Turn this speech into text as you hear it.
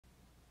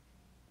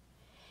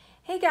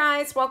Hey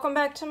guys, welcome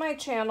back to my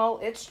channel.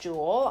 It's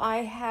Jewel. I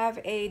have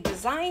a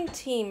design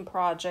team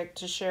project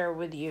to share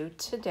with you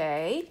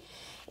today.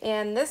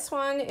 And this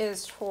one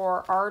is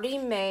for Artie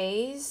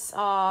Mays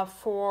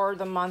for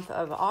the month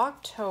of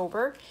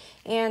October.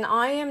 And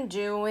I am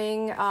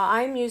doing,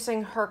 I'm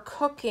using her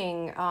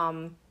cooking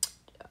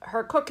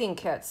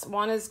kits.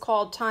 One is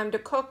called Time to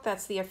Cook.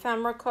 That's the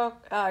ephemera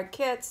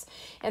kits.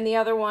 And the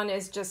other one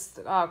is just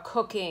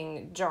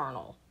cooking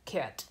journal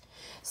kit.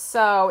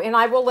 So, and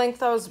I will link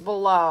those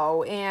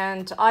below.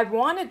 And I've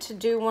wanted to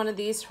do one of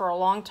these for a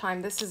long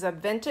time. This is a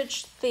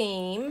vintage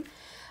theme,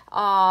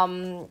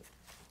 project,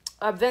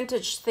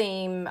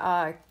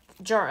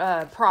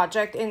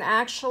 and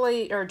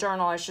actually, or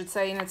journal, I should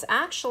say, and it's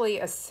actually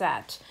a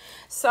set.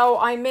 So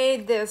I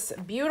made this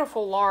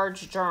beautiful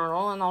large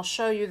journal, and I'll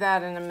show you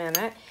that in a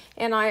minute.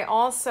 And I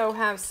also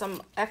have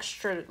some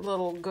extra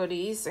little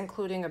goodies,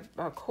 including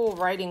a cool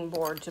writing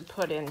board to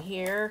put in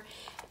here.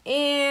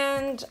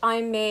 And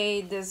I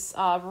made this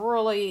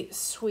really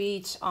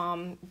sweet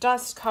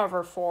dust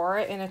cover for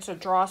it, and it's a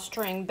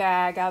drawstring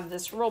bag out of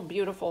this real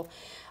beautiful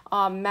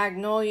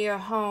Magnolia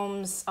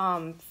Homes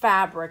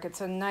fabric. It's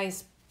a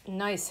nice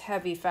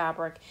heavy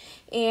fabric,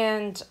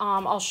 and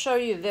I'll show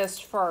you this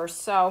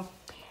first. So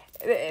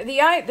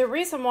the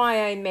reason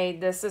why I made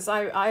this is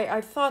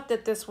I thought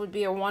that this would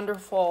be a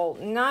wonderful,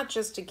 not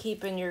just to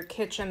keep in your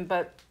kitchen,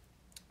 but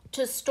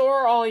to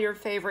store all your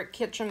favorite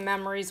kitchen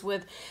memories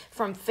with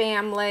from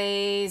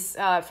family,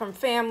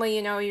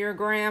 you know, your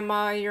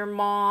grandma, your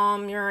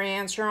mom, your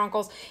aunts, your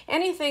uncles,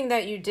 anything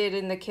that you did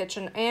in the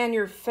kitchen, and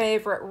your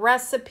favorite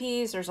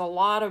recipes. There's a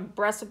lot of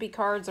recipe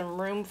cards and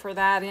room for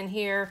that in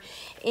here.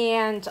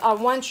 And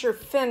once you're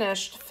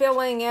finished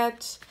filling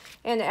it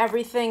and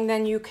everything,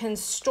 then you can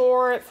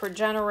store it for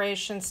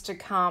generations to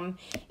come,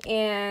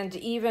 and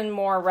even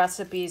more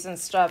recipes and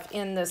stuff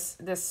in this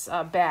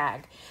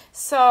bag.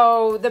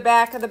 So the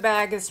back of the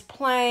bag is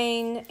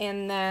plain,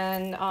 and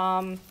then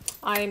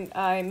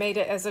I made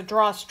it as a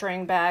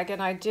drawstring bag,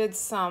 and I did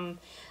some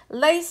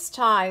lace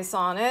ties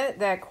on it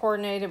that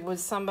coordinated with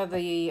some of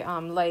the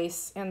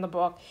lace in the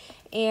book,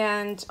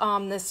 and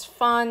this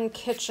fun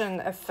kitchen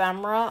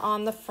ephemera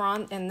on the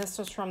front, and this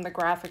was from the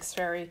Graphics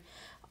Fairy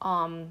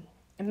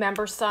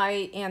member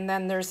site. And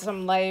then there's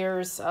some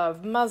layers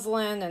of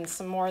muslin and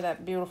some more of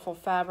that beautiful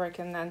fabric,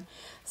 and then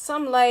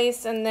some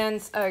lace, and then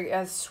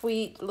a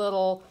sweet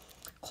little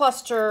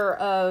cluster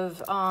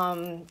of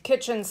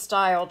kitchen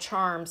style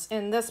charms.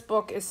 And this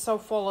book is so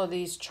full of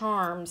these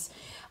charms.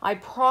 I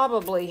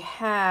probably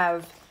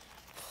have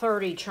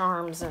 30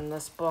 charms in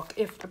this book,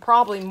 if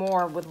probably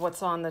more with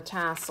what's on the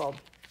tassel.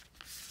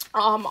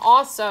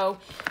 Also,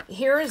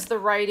 here is the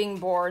writing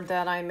board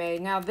that I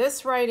made. Now,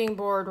 this writing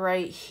board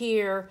right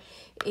here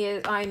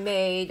I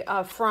made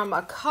from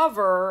a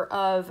cover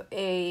of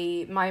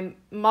my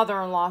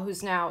mother-in-law,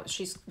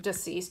 she's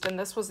deceased, and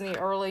this was in the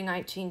early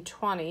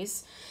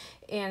 1920s,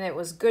 and it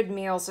was Good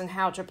Meals and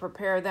How to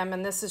Prepare Them,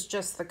 and this is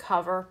just the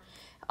cover.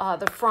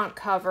 The front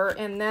cover,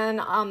 and then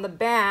on the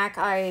back,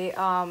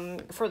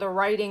 for the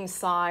writing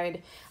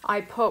side, I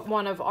put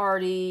one of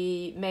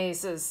Artie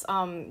Mays's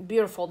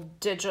beautiful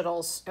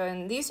digitals,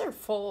 and these are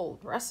full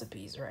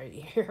recipes right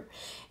here,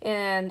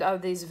 and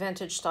of these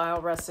vintage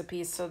style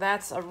recipes. So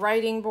that's a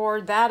writing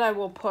board that I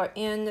will put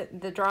in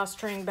the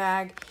drawstring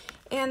bag,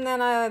 and then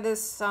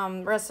this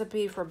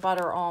recipe for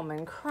butter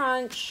almond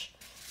crunch,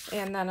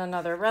 and then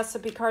another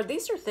recipe card.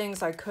 These are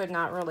things I could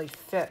not really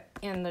fit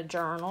in the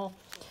journal.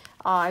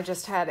 I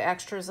just had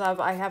extras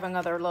of. I have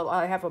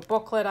a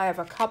booklet. I have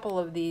a couple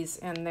of these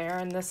in there,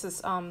 and this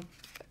is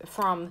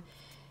from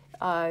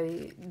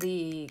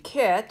the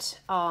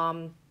kit.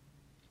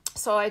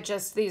 So I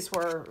just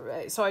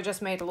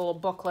made a little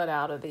booklet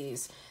out of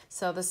these.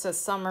 So this says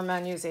Summer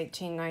Menus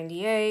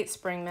 1898,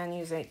 Spring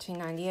Menus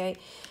 1898,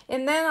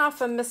 and then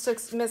off of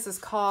Mrs.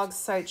 Cogg's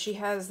site, she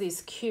has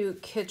these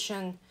cute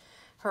kitchen.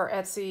 Her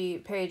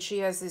Etsy page, she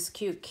has these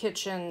cute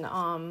kitchen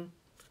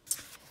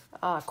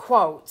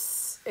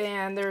quotes,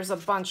 and there's a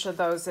bunch of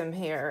those in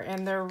here,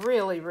 and they're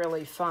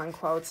really fun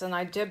quotes, and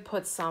I did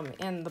put some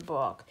in the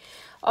book.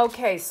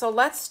 Okay, so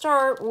let's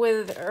start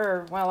with,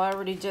 well, I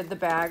already did the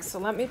bag, so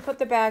let me put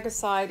the bag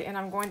aside, and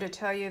I'm going to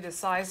tell you the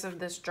size of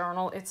this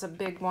journal. It's a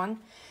big one.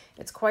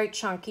 It's quite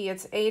chunky.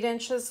 It's 8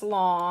 inches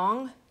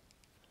long,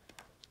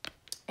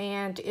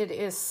 and it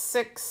is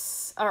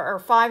 5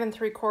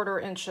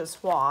 3/4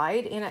 inches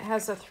wide, and it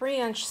has a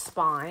 3-inch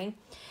spine.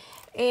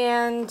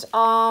 And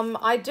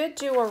I did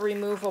do a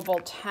removable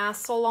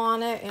tassel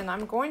on it, and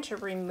I'm going to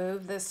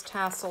remove this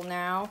tassel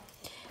now.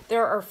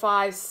 There are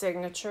 4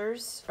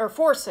 signatures,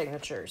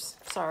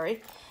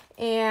 sorry.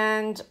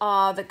 And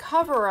the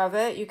cover of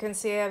it, you can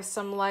see I have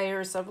some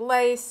layers of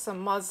lace,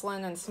 some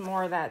muslin, and some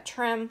more of that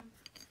trim.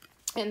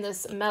 And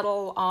this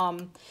metal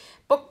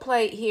book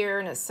plate here,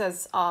 and it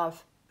says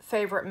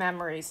favorite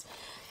memories.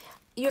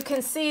 You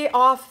can see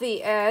off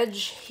the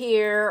edge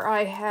here,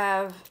 I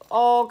have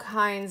all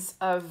kinds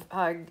of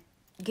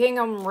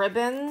gingham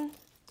ribbon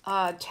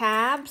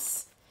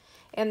tabs,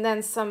 and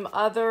then some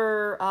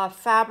other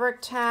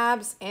fabric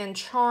tabs and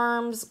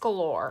charms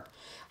galore.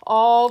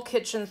 All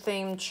kitchen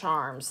themed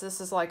charms. This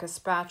is like a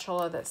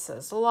spatula that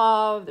says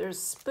love. There's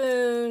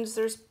spoons,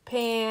 there's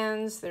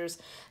pans, there's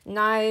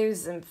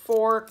knives and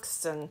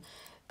forks and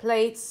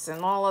plates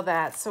and all of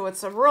that. So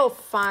it's a real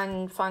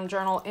fun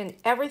journal, and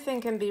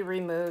everything can be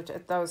removed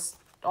if those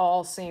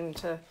all seem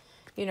to,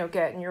 you know,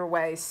 get in your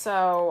way.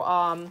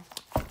 So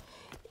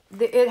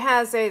it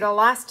has an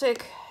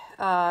elastic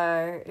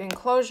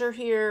enclosure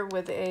here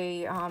with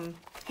a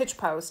hitch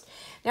post.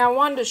 Now I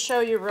wanted to show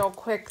you real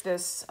quick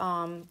this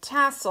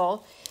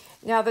tassel.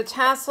 Now the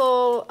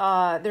tassel,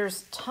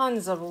 there's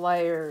tons of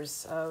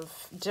layers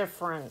of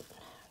different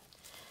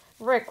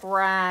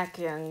rickrack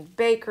and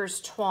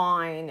baker's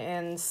twine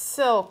and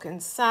silk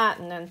and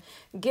satin and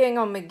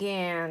gingham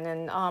again,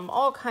 and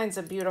all kinds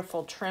of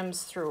beautiful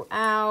trims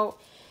throughout.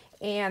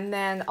 And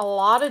then a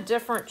lot of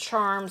different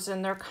charms,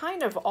 and they're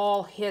kind of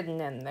all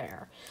hidden in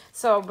there.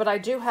 So, but I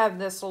do have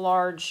this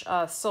large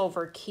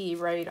silver key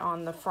right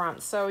on the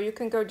front. So you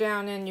can go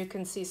down and you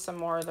can see some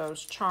more of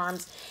those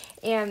charms.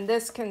 And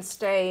this can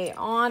stay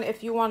on.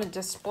 If you want to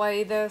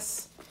display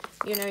this,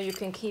 you know, you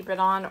can keep it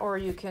on, or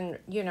you can,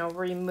 you know,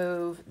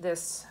 remove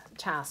this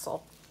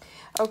tassel.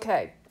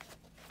 Okay,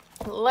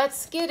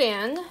 let's get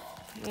in.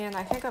 And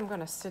I think I'm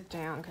going to sit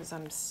down because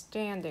I'm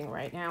standing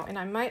right now. And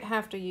I might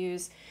have to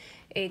use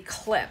a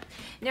clip.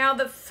 Now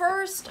the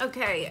first,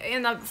 okay,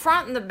 in the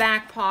front and the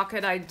back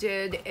pocket, I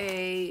did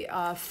a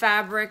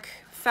fabric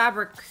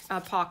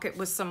pocket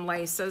with some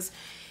laces.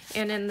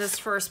 And in this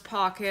first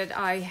pocket,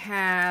 I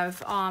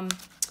have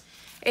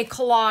a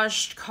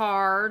collaged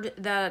card,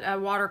 a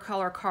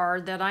watercolor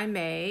card that I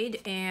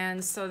made.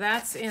 And so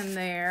that's in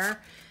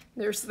there.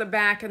 There's the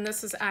back, and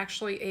this is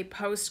actually a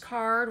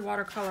postcard,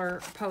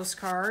 watercolor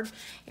postcard.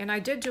 And I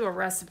did do a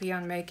recipe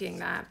on making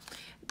that.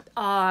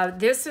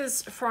 This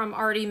is from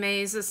Artie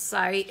Mays'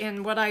 site,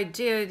 and what I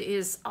did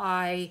is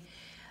I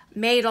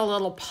made a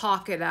little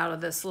pocket out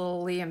of this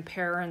little Liam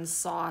Perrin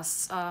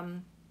sauce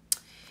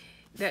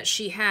that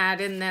she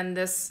had, and then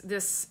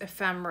this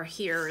ephemera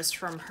here is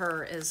from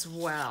her as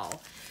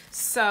well.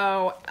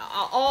 So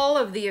all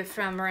of the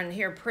ephemera in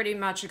here, pretty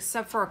much,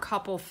 except for a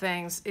couple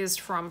things, is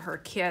from her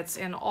kits,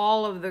 and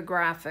all of the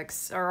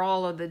graphics, or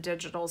all of the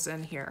digitals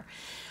in here,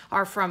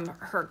 are from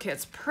her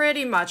kits.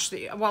 Pretty much,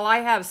 well,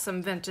 I have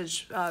some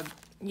vintage,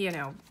 you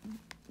know,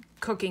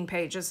 cooking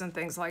pages and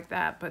things like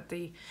that, but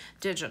the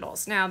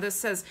digitals. Now this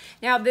says,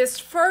 now this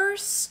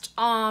first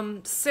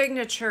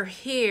signature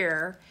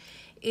here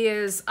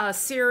is a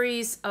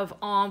series of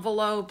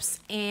envelopes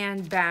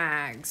and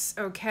bags,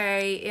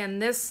 okay?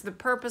 And the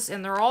purpose,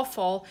 and they're all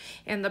full,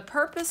 and the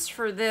purpose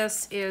for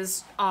this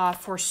is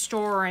for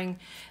storing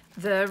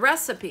the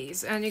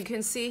recipes. And you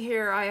can see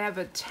here I have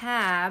a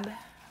tab.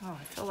 Oh,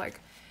 I feel like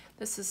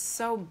this is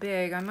so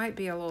big, I might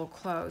be a little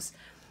close.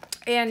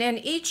 And in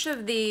each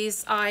of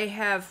these, I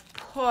have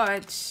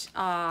put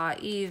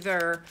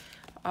either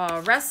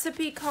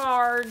recipe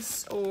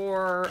cards,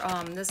 or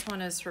this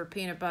one is for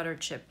peanut butter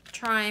chip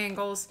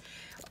triangles,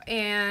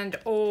 and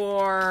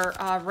or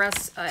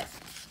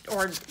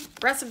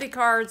recipe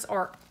cards,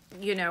 or,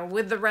 you know,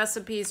 with the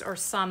recipes, or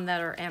some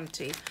that are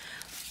empty.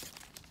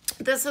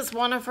 This is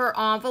one of her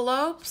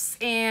envelopes,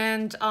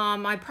 and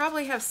I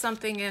probably have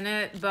something in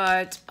it,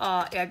 but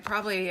but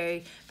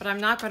I'm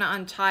not going to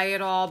untie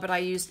it all. But I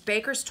used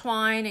baker's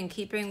twine in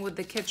keeping with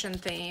the kitchen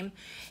theme,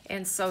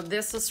 and so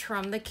this is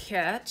from the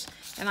kit,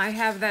 and I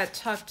have that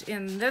tucked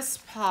in this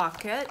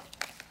pocket.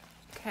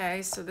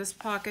 Okay, so this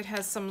pocket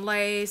has some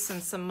lace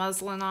and some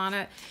muslin on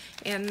it,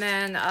 and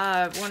then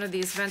one of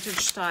these vintage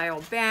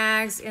style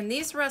bags. And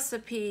these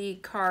recipe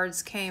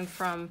cards came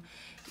from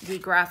the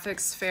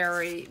Graphics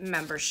Fairy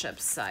membership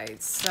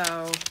site.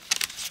 So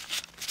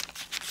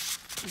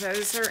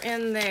those are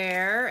in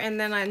there. And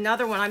then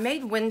another one, I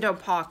made window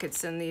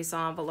pockets in these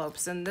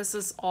envelopes, and this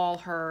is all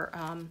her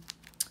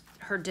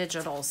her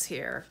digitals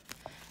here.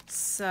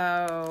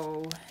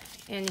 So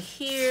in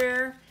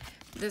here,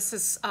 this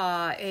is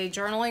a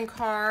journaling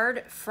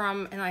card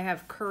from, and I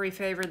have Curry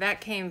Favor,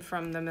 that came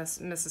from the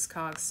Mrs.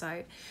 Coggs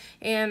site.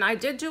 And I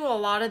did do a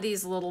lot of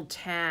these little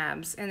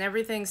tabs, and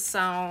everything's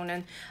sewn,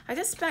 and I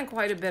just spent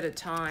quite a bit of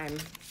time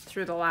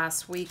through the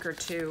last week or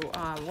two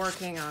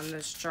working on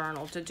this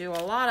journal to do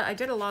I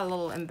did a lot of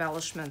little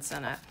embellishments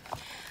in it.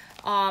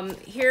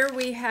 Here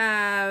we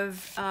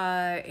have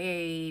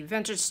a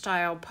vintage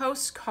style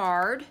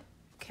postcard,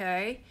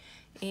 okay?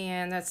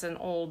 And that's an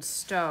old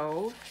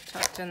stove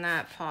tucked in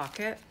that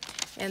pocket.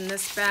 In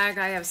this bag,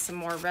 I have some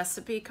more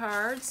recipe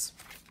cards.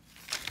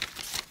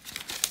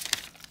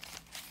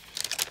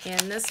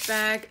 In this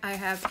bag, I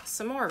have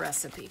some more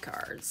recipe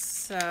cards.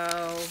 So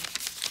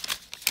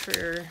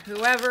for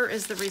whoever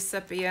is the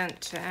recipient,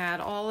 to add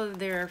all of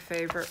their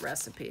favorite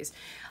recipes.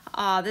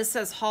 This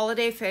says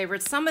holiday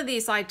favorites. Some of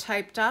these I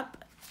typed up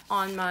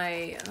on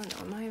my,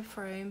 my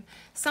frame.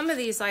 Some of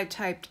these I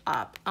typed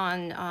up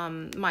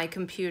on my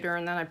computer,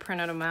 and then I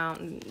printed them out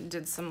and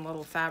did some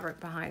little fabric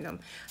behind them.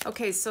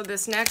 Okay, so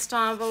this next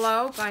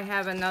envelope, I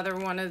have another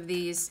one of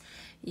these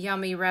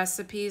yummy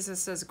recipes. It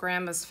says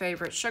Grandma's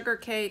favorite sugar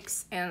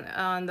cakes, and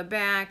on the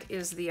back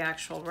is the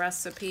actual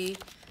recipe.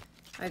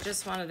 I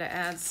just wanted to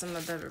add some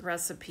of the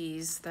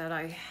recipes that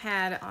I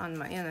had on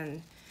my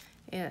end.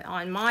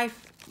 On my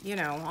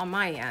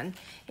end.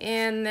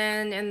 And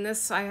then in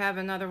this, I have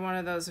another one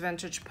of those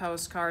vintage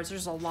postcards.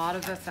 There's a lot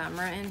of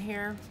ephemera in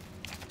here.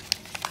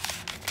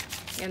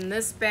 In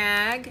this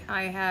bag,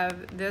 I have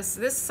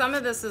some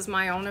of this is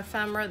my own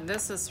ephemera.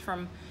 This is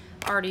from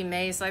Artie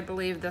Mays, I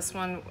believe. This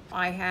one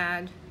I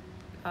had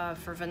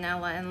for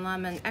vanilla and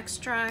lemon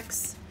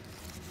extracts.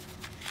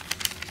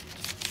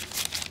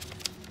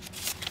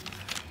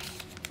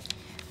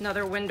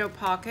 Another window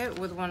pocket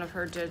with one of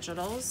her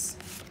digitals.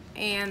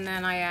 And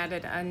then I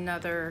added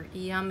another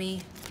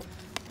yummy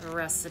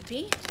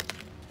recipe.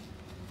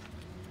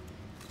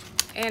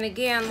 And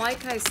again,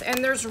 like I said,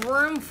 and there's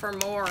room for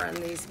more in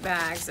these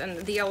bags.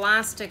 And the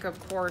elastic, of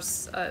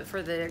course,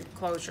 for the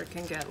closure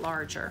can get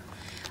larger.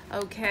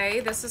 Okay,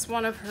 this is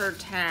one of her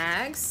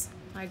tags.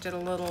 I did a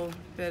little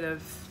bit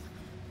of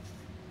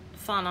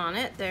fun on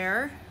it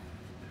there.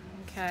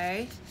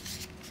 Okay.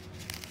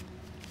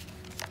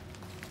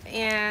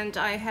 And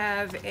I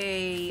have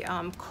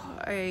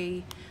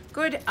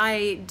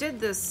I did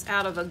this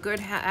out of the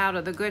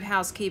Good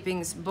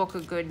Housekeeping's Book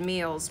of Good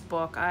Meals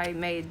book. I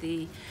made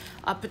the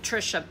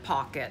Patricia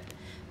pocket.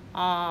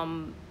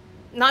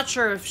 Not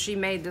sure if she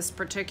made this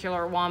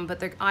particular one, but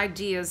the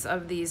ideas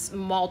of these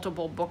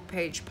multiple book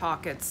page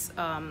pockets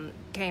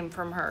came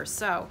from her.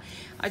 So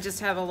I just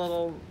have a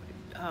little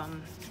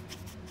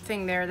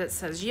thing there that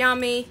says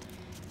yummy.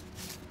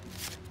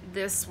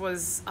 This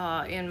was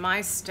in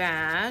my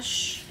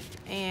stash.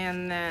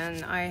 And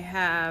then I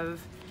have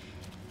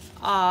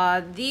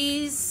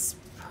these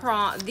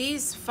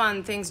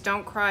fun things,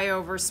 don't cry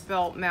over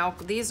spilt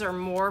milk. These are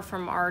more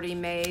from Artie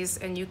Mays,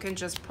 and you can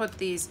just put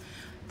these,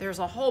 there's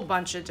a whole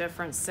bunch of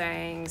different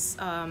sayings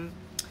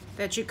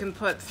that you can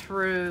put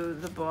through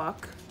the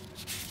book.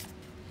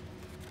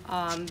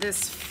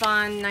 This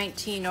fun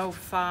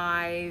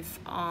 1905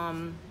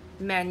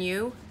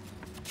 menu,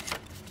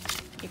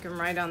 you can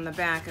write on the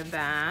back of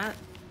that.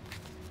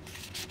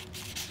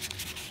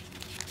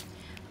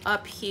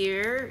 Up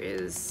here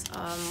is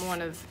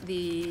one of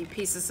the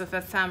pieces of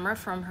ephemera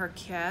from her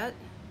kit.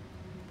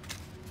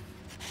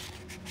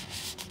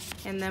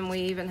 And then we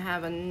even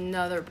have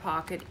another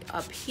pocket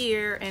up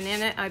here, and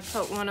in it I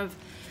put one of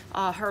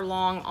her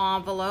long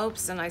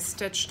envelopes, and I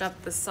stitched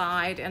up the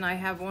side, and I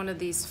have one of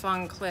these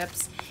fun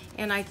clips,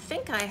 and I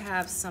think I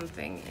have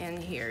something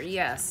in here.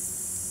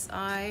 Yes,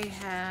 I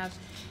have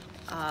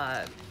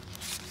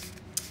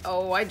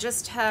oh, I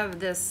just have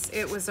this.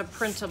 It was a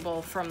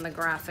printable from the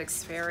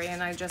Graphics Fairy,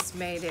 and I just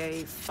made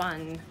a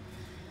fun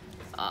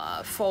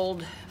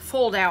fold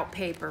out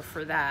paper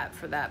for that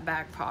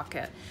back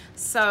pocket.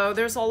 So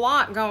there's a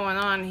lot going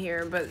on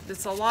here, but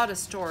it's a lot of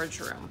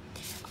storage room.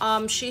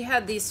 She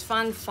had these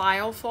fun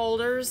file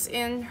folders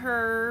in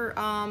her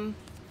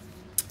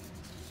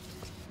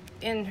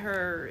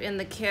in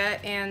the kit,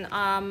 and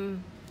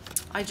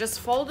I just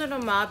folded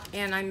them up,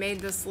 and I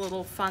made this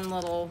little fun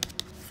little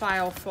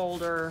file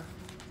folder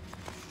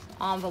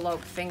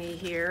envelope thingy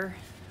here.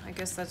 I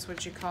guess that's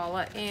what you call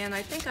it. And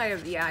I think I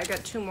have, yeah, I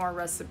got 2 more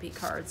recipe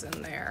cards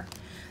in there.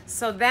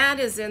 So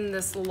that is in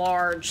this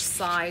large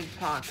side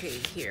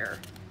pocket here.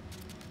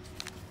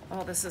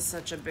 Oh, this is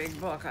such a big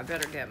book. I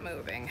better get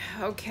moving.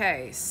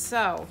 Okay,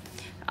 so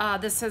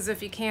this says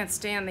if you can't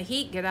stand the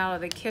heat, get out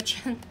of the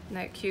kitchen.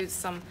 That cute,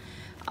 some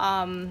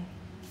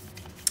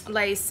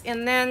lace.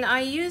 And then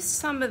I used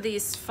some of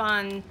these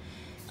fun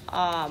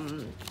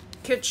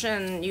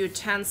kitchen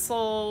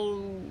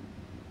utensil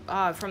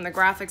from the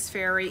Graphics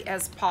Fairy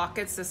as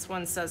pockets. This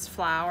one says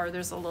flour.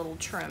 There's a little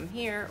trim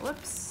here.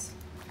 Whoops.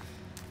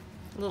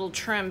 Little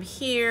trim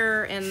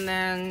here, and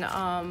then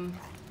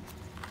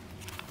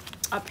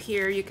up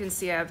here you can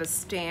see I have a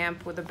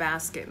stamp with a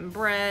basket and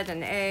bread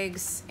and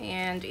eggs,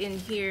 and in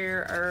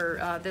here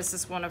are this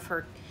is one of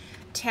her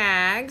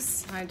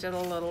tags. I did a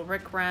little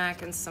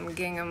rickrack and some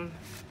gingham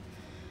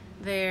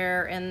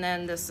there, and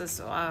then this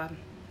is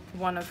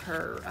one of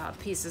her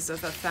pieces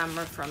of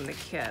ephemera from the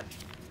kit.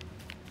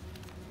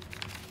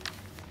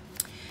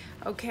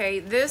 Okay,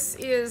 this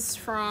is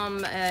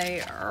from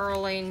a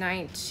early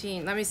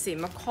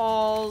McCall's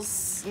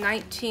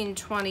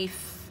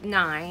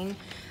 1929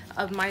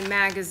 of my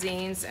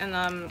magazines, and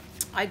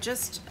I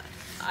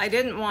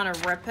didn't want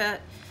to rip it,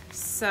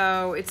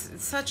 so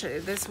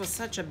this was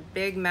such a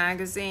big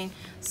magazine.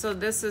 So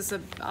this is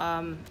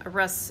I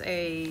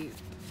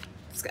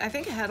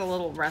think it had a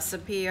little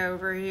recipe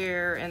over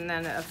here, and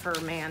then for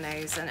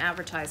mayonnaise, an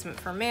advertisement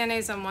for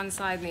mayonnaise on one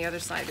side, and the other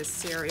side is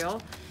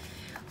cereal.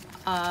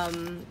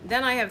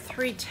 Then I have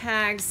 3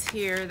 tags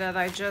here that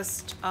I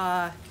just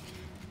added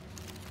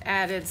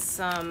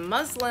some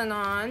muslin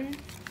on.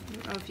 I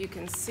don't know if you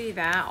can see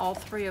that, all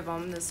 3 of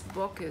them. This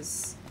book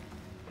is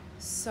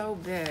so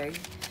big.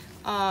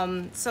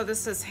 So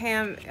this is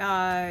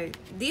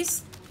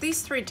these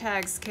 3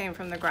 tags came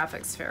from the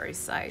Graphics Fairy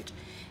site.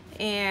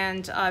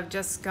 And I've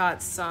just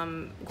got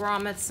some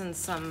grommets and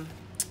some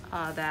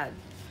that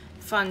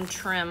fun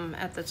trim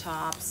at the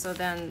top. So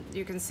then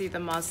you can see the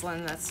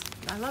muslin.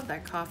 I love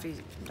that coffee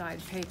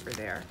dyed paper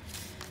there.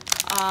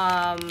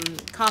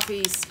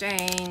 Coffee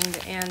stained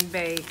and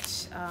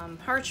baked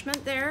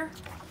parchment there.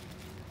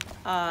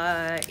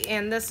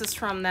 And this is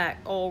from that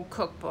old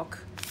cookbook.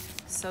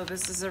 So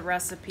this is a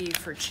recipe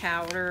for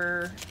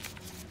chowder.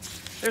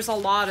 There's a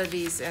lot of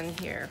these in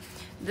here.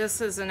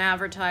 This is an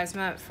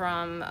advertisement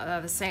from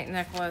the St.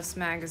 Nicholas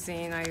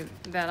magazine.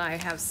 I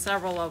have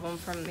several of them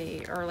from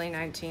the early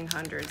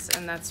 1900s,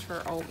 and that's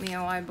for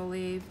oatmeal, I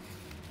believe.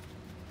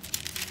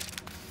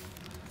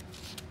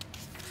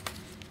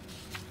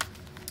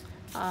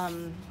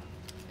 One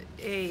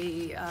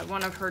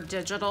of her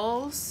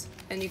digitals,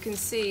 and you can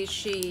see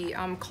she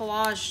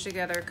collaged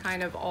together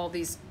kind of all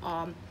these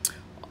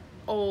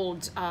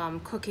old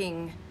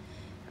cooking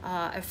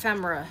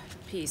ephemera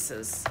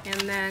pieces. And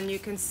then you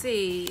can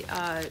see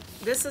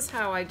this is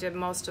how I did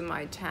most of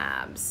my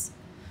tabs.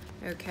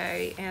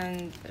 Okay,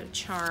 and a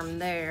charm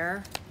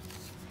there.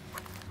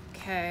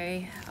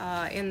 Okay,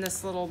 in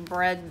this little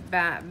bread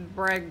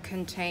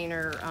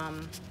container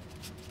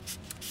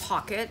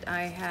pocket,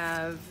 I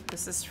have,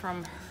 this is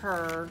from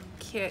her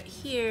kit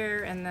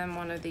here, and then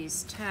one of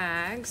these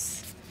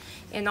tags.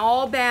 And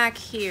all back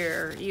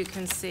here, you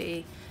can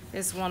see,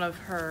 is one of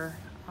her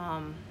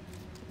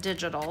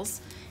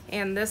digitals.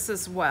 And this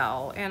as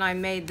well. And I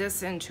made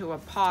this into a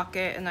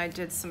pocket, and I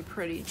did some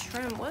pretty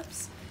trim.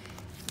 Whoops,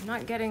 I'm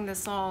not getting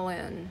this all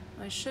in.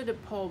 I should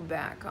have pulled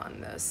back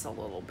on this a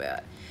little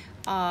bit.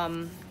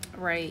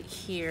 Right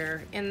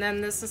here. And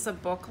then this is a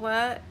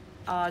booklet,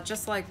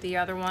 just like the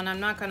other one. I'm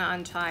not going to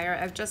untie her.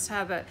 I just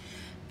have it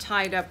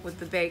tied up with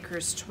the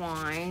baker's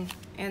twine.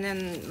 And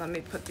then let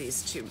me put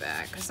these two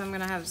back, because I'm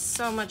going to have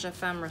so much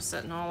ephemera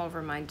sitting all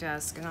over my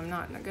desk, and I'm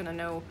not going to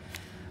know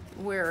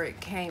where it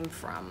came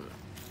from.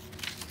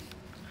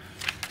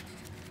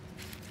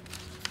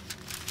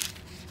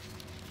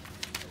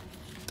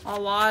 A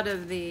lot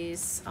of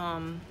these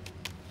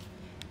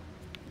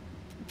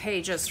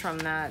pages from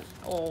that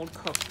old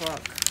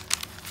cookbook.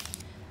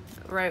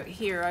 Right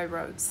here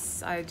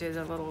I did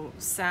a little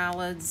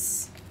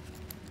salads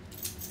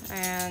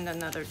and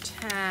another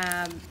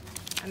tab,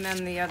 and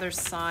then the other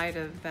side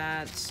of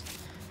that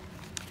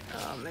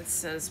it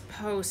says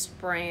Post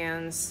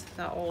Brands,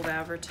 the old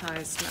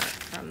advertisement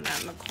from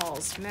that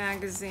McCall's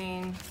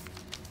magazine.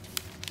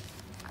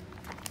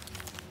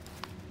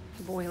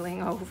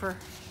 Boiling over.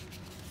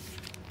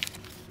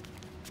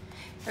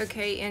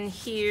 Okay, in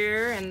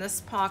here, in this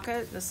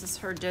pocket, this is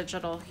her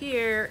digital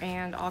here,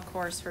 and of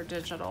course her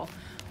digital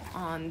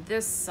on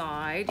this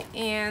side.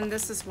 And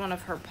this is one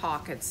of her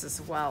pockets as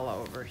well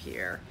over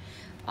here.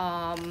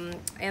 And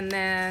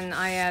then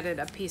I added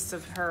a piece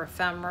of her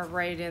ephemera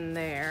right in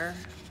there.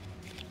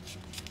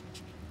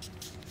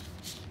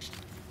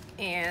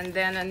 And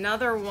then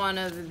another one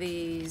of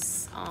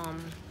these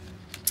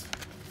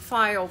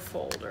file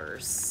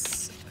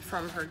folders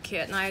from her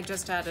kit. And I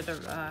just added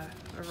a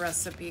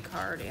recipe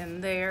card in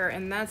there,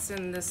 and that's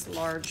in this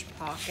large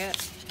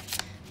pocket.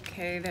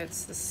 Okay,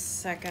 that's the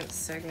second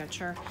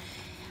signature.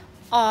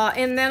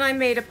 And then I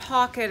made a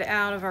pocket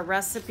out of a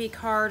recipe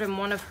card and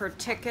one of her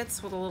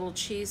tickets with a little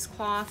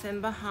cheesecloth in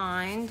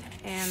behind.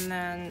 And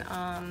then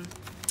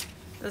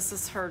this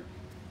is her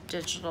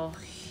digital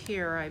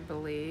here, I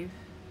believe.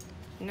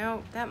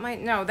 No,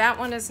 that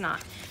one is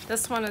not.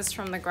 This one is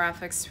from the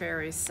Graphics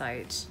Fairy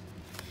site.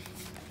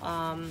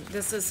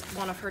 This is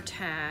one of her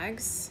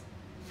tags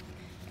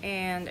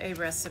and a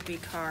recipe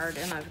card,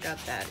 and I've got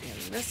that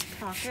in this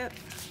pocket.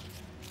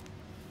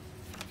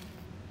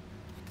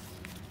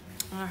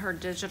 Her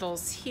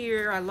digitals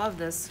here. I love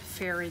this,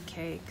 fairy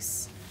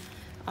cakes.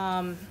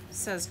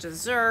 Says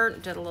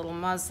dessert, did a little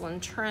muslin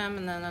trim,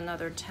 and then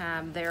another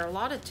tab there. A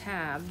lot of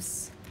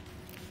tabs.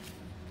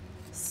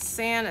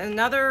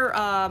 Another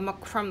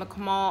from the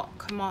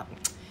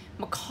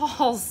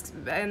McCall's,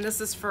 and this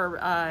is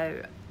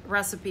for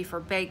recipe for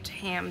baked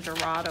ham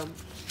dorado.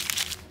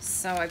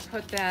 So I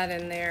put that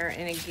in there,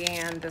 and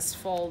again, this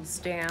folds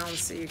down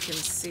so you can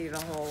see the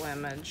whole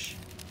image.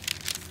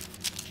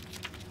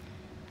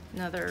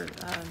 Another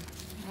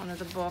one of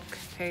the book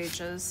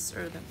pages,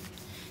 or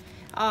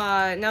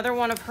another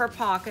one of her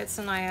pockets,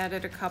 and I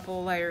added a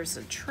couple layers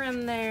of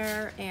trim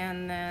there.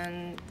 And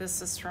then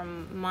this is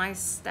from my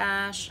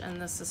stash,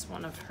 and this is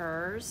one of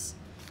hers.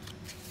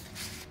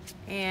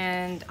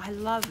 And I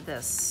love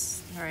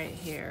this right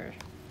here.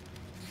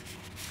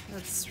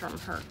 That's from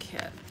her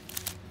kit.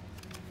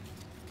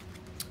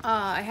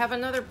 I have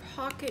another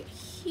pocket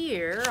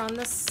here on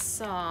the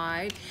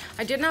side.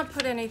 I did not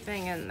put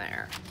anything in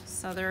there,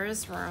 so there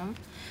is room.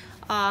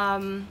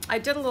 I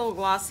did a little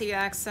glossy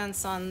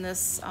accents on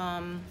this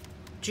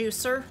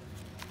juicer,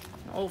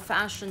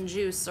 old-fashioned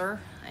juicer,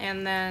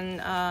 and then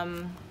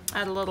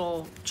add a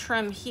little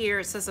trim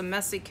here. It says a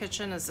messy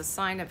kitchen is a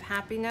sign of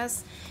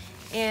happiness.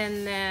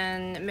 And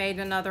then made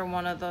another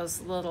one of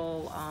those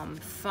little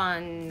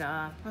fun,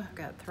 I've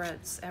got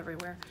threads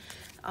everywhere,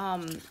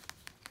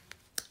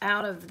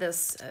 out of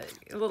this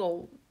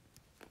little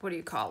what do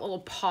you call it, little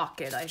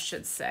pocket, I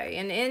should say.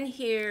 And in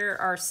here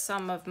are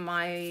some of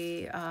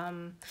my,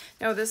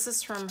 no, this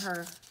is from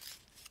her,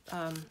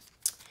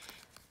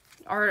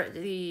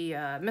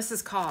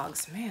 Mrs.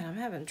 Coggs. Man, I'm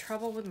having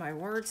trouble with my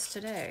words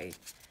today.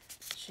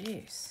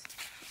 Jeez.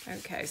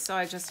 Okay, so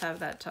I just have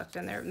that tucked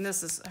in there. And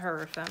this is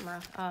her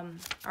ephemera,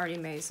 Artie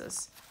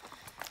Mazes.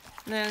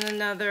 And then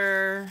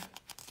another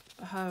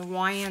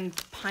Hawaiian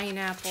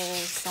pineapple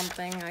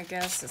something, I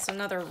guess. It's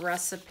another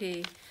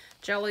recipe.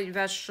 Jellied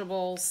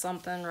vegetables,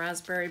 something,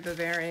 raspberry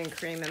Bavarian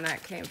cream, and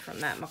that came from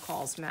that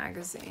McCall's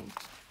magazine.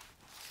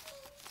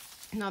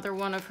 Another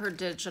one of her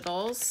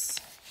digitals.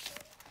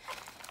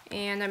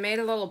 And I made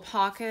a little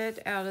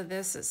pocket out of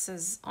this. It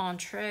says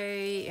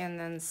entree, and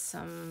then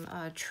some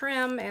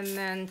trim, and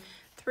then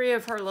 3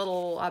 of her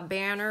little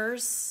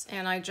banners,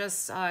 and I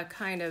just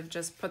kind of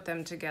just put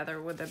them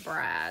together with a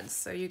brad,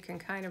 so you can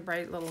kind of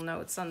write little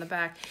notes on the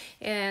back.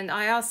 And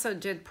I also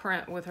did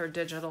print with her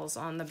digitals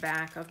on the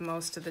back of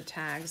most of the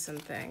tags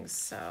and things.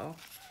 So,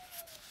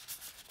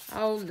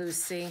 oh,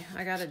 Lucy,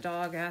 I got a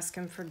dog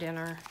asking for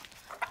dinner.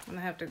 I'm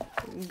gonna have to,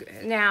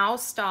 now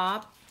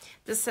stop.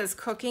 This says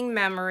Cooking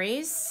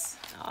Memories.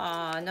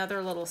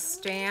 Another little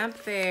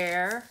stamp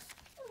there.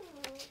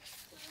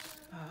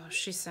 Oh,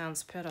 she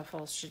sounds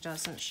pitiful, she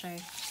doesn't she?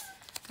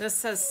 This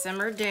says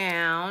Simmer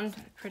Down.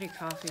 Pretty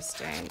coffee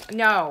stain.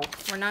 No,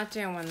 we're not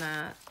doing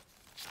that.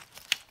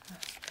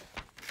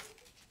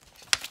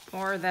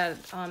 Or that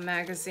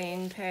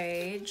magazine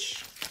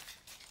page.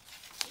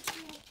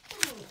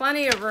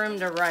 Plenty of room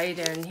to write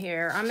in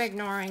here. I'm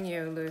ignoring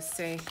you,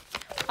 Lucy.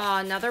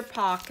 Another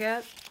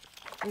pocket.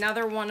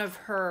 Another one of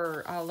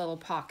her little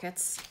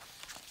pockets.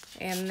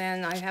 And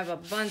then I have a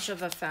bunch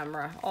of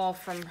ephemera, all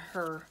from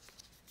her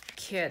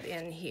kit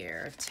in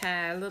here.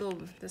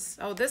 This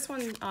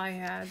one I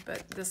had,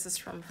 but this is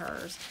from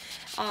hers.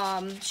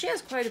 She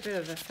has quite a bit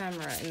of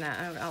ephemera in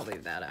that. I'll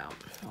leave that out.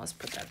 Let's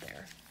put that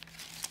there.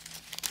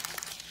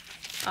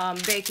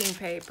 Baking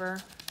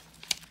paper.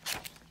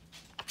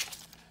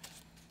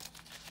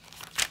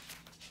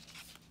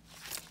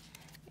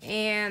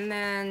 And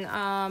then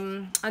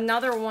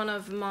another one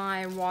of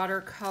my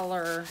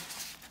watercolor,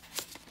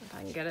 if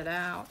I can get it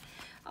out,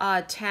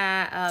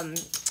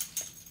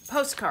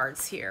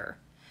 postcards here.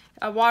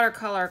 A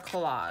watercolor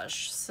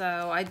collage.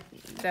 So I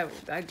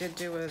did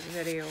do a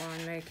video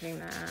on making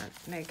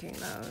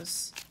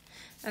those.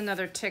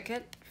 Another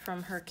ticket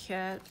from her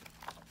kit.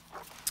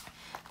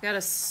 Got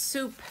a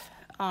soup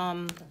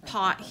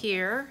pot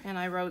here, and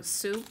I wrote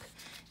soup.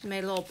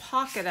 Made a little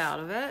pocket out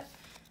of it.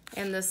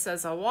 And this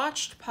says, a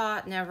watched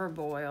pot never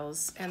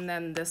boils. And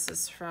then this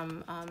is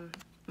from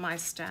my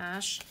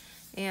stash.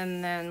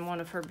 And then one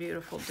of her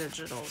beautiful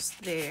digitals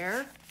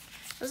there.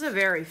 It was a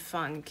very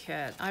fun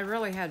kit. I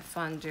really had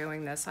fun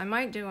doing this. I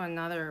might do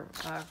another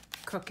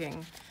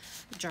cooking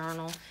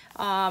journal.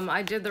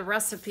 I did the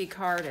recipe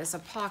card as a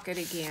pocket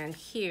again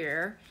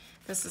here.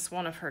 This is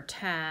one of her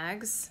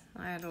tags.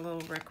 I had a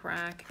little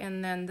rickrack.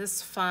 And then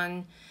this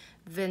fun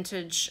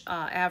vintage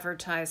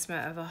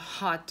advertisement of a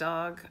hot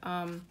dog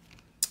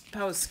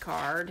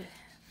postcard.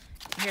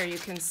 Here you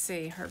can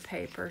see her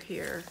paper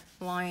here.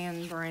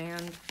 Lion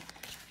brand.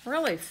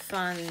 Really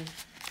fun.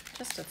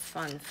 Just a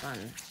fun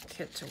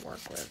kit to work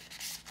with.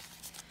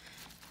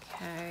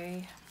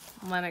 Okay,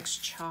 Lennox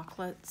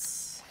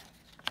chocolates.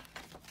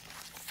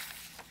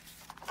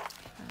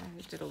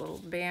 I did a little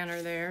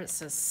banner there. It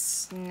says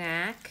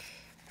snack.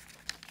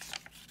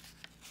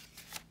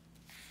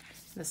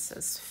 This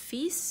says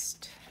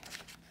feast.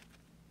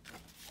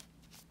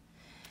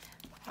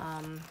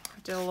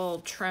 Did a little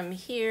trim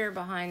here,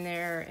 behind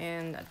there,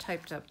 and I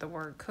typed up the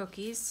word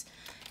cookies.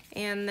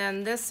 And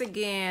then this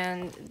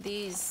again,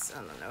 these, I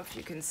don't know if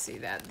you can see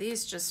that,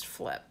 these just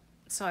flip.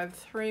 So I have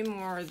 3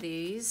 more of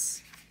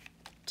these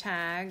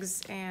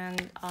tags,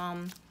 and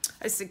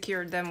I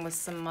secured them with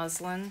some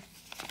muslin,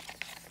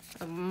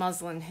 a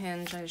muslin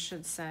hinge, I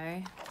should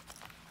say.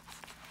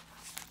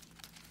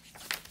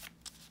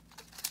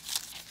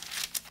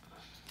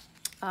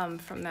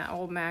 From that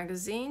old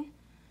magazine.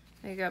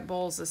 They got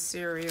bowls of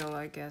cereal,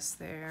 I guess,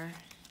 there.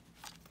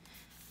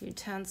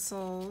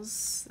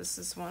 Utensils. This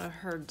is one of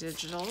her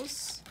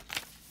digitals.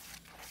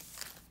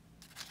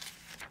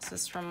 This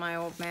is from my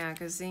old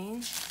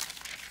magazine.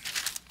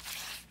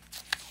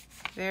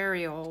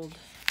 Very old.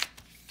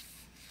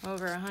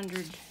 Over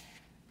 100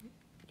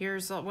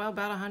 years old. Well,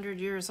 about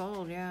 100 years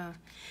old, yeah.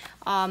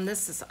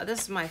 This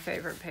is my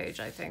favorite page,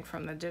 I think,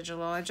 from the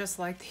digital. I just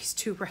like these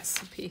 2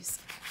 recipes.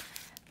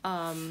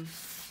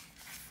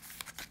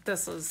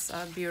 This is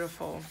a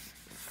beautiful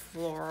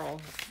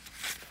floral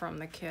from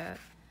the kit.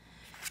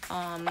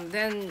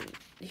 Then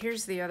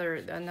here's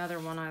another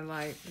one I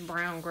like,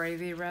 brown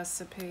gravy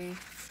recipe.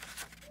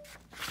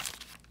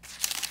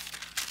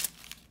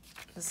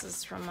 This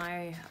is from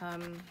my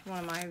one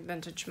of my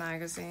vintage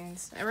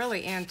magazines,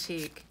 really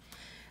antique.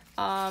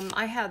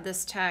 I had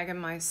this tag in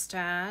my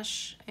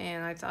stash,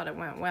 and I thought it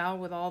went well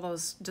with all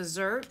those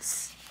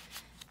desserts.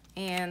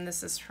 And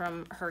this is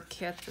from her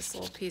kit, this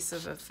little piece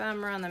of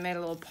ephemera, and I made a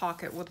little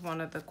pocket with one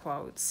of the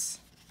quotes.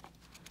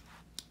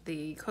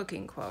 the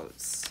cooking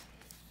quotes.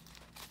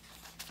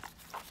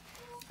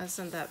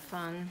 Isn't that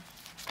fun?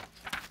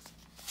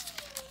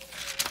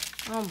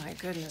 Oh my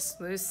goodness,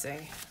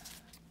 Lucy.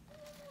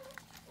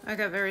 I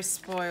got very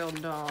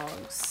spoiled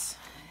dogs.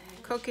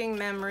 Cooking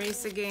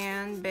memories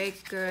again,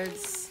 baked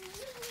goods.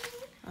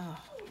 Oh,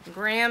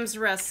 Graham's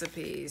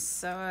recipes.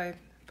 So I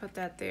put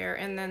that there.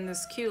 And then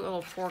this cute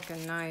little fork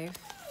and knife.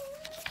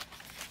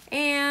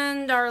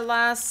 And our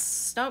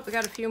last, nope, we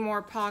got a few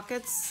more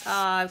pockets.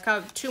 I've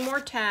got 2 more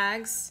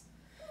tags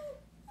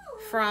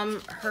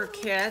from her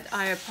kit.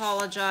 I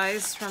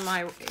apologize for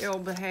my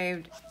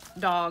ill-behaved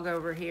dog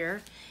over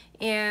here.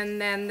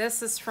 And then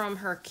this is from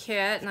her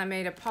kit, and I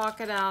made a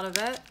pocket out of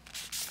it.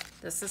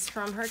 This is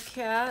from her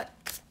kit.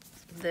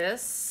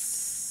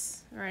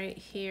 This right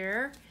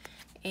here.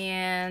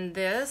 And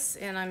this,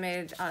 and I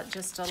made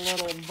just a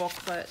little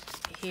booklet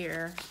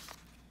here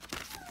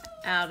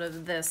out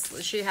of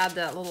this. She had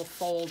that little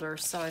folder,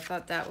 so I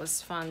thought that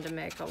was fun to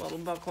make a little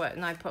booklet.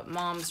 And I put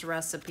Mom's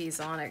recipes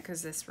on it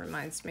because this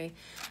reminds me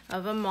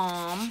of a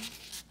mom.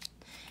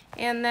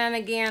 And then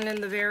again,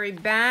 in the very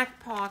back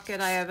pocket,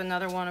 I have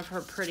another one of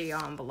her pretty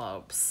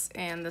envelopes.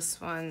 And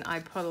this one, I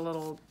put a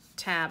little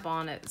tab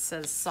on it. It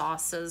says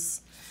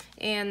sauces.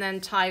 And then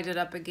tied it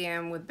up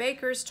again with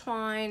baker's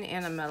twine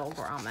and a metal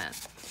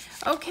grommet.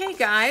 Okay,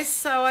 guys,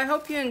 so I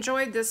hope you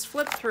enjoyed this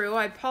flip through.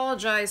 I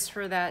apologize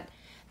for that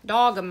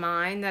dog of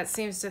mine that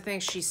seems to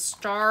think she's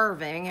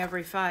starving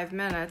every 5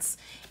 minutes.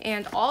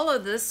 And all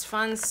of this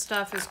fun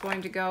stuff is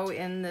going to go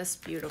in this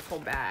beautiful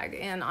bag.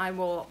 And I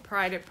will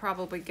try to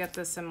probably get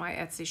this in my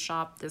Etsy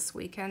shop this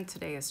weekend.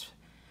 Today is,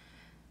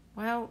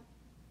 well,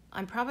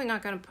 I'm probably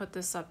not going to put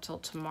this up till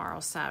tomorrow,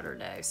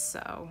 Saturday.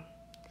 So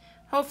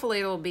hopefully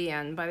it'll be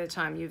in by the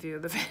time you view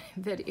the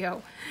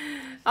video.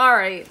 All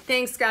right.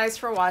 Thanks, guys,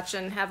 for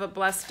watching. Have a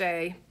blessed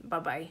day.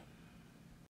 Bye-bye.